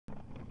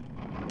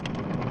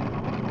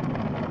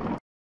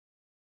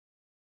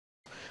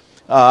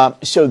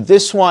So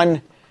this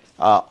one,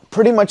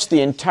 pretty much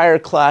the entire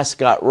class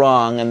got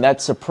wrong, and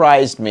that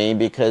surprised me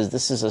because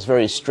this is a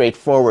very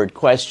straightforward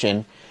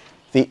question.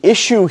 The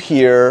issue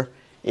here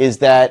is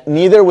that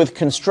neither with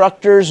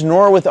constructors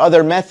nor with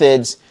other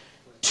methods,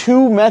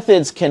 two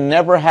methods can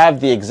never have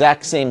the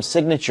exact same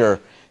signature,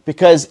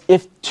 because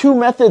if two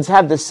methods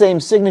have the same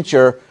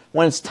signature,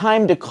 when it's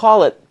time to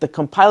call it, the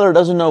compiler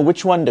doesn't know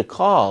which one to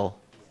call.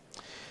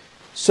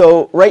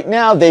 So right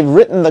now they've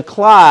written the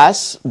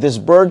class, this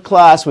bird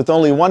class, with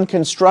only one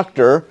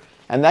constructor,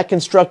 and that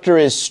constructor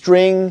is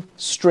string,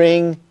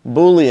 string,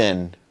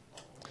 boolean.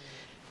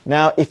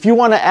 Now if you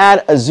want to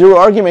add a zero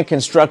argument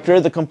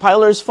constructor, the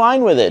compiler is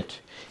fine with it.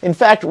 In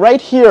fact,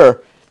 right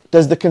here,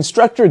 does the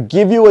constructor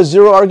give you a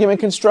zero argument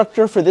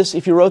constructor for this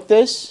if you wrote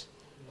this?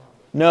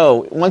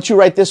 No. Once you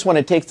write this one,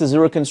 it takes the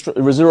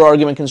zero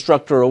argument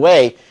constructor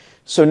away.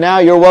 So now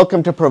you're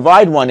welcome to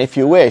provide one if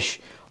you wish.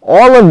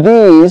 All of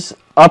these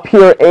up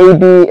here, A,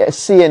 B,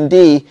 C, and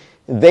D,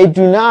 they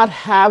do not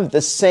have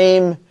the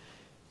same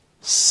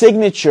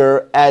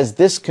signature as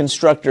this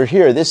constructor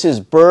here. This is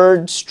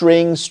bird,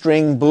 string,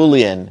 string,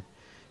 boolean.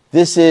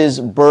 This is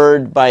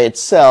bird by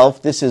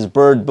itself. This is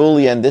bird,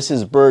 boolean. This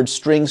is bird,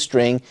 string,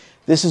 string.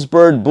 This is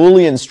bird,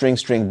 boolean, string,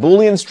 string.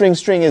 Boolean, string,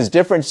 string is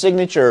different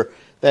signature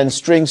than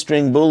string,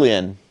 string,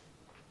 boolean.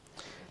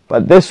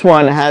 But this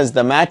one has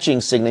the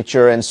matching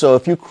signature, and so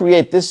if you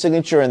create this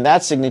signature and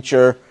that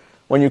signature,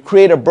 when you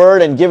create a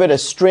bird and give it a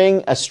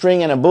string,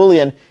 and a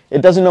boolean,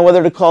 it doesn't know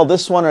whether to call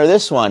this one or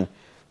this one.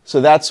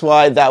 So that's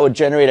why that would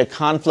generate a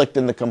conflict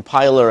in the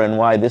compiler and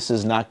why this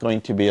is not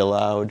going to be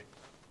allowed.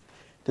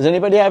 Does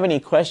anybody have any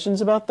questions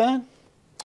about that?